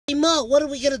Hey, Mo, what are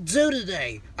we gonna do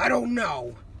today? I don't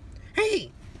know.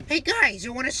 Hey guys,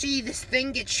 you wanna see this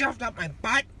thing get shoved up my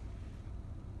butt?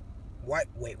 What?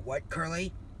 Wait, what,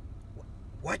 Curly?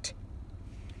 What?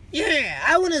 Yeah,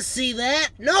 I wanna see that.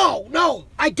 No,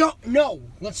 I don't know.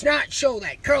 Let's not show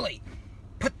that, Curly.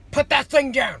 Put that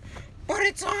thing down. But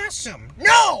it's awesome.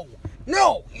 No!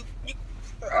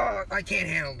 I can't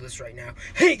handle this right now.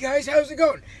 Hey guys, how's it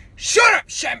going? Shut up,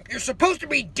 Shemp! You're supposed to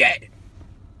be dead.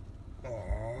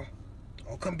 Aw,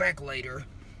 I'll come back later.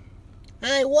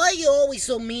 Hey, why are you always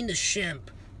so mean to Shemp?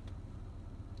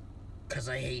 'Cause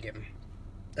I hate him.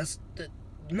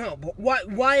 No, but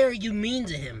why are you mean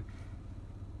to him?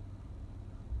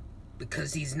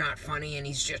 Because he's not funny and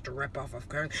he's just a ripoff of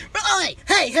Curly. But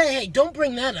hey, don't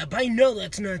bring that up. I know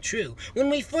that's not true.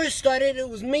 When we first started, it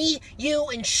was me, you,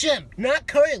 and Shemp, not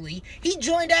Curly. He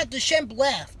joined after Shemp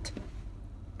left.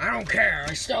 I don't care.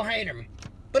 I still hate him.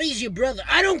 But he's your brother.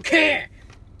 I don't care.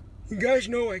 You guys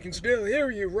know I can still hear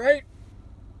you, right?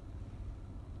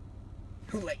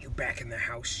 Who let you back in the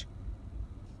house?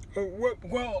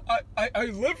 Well, I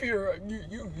live here.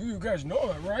 You guys know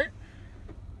that, right?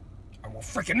 I will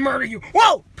freaking murder you.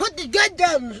 Whoa! Put the gun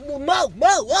down, Mo!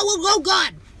 Oh,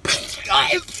 God!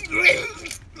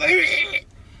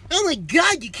 Oh, my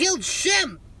God, you killed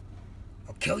Shemp!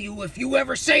 I'll kill you if you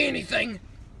ever say anything.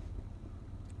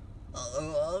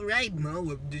 All right,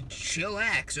 Mo,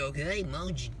 chillax, okay?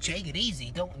 Mo, take it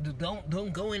easy.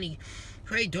 Don't go any...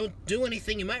 Hey, don't do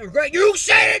anything you might regret. You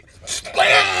said it!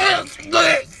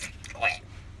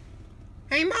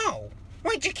 Hey Mo,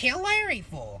 what'd you kill Larry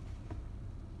for?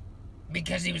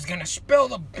 Because he was gonna spill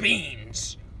the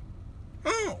beans.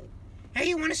 Oh, hey,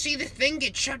 you wanna see the thing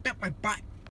get shoved up my butt?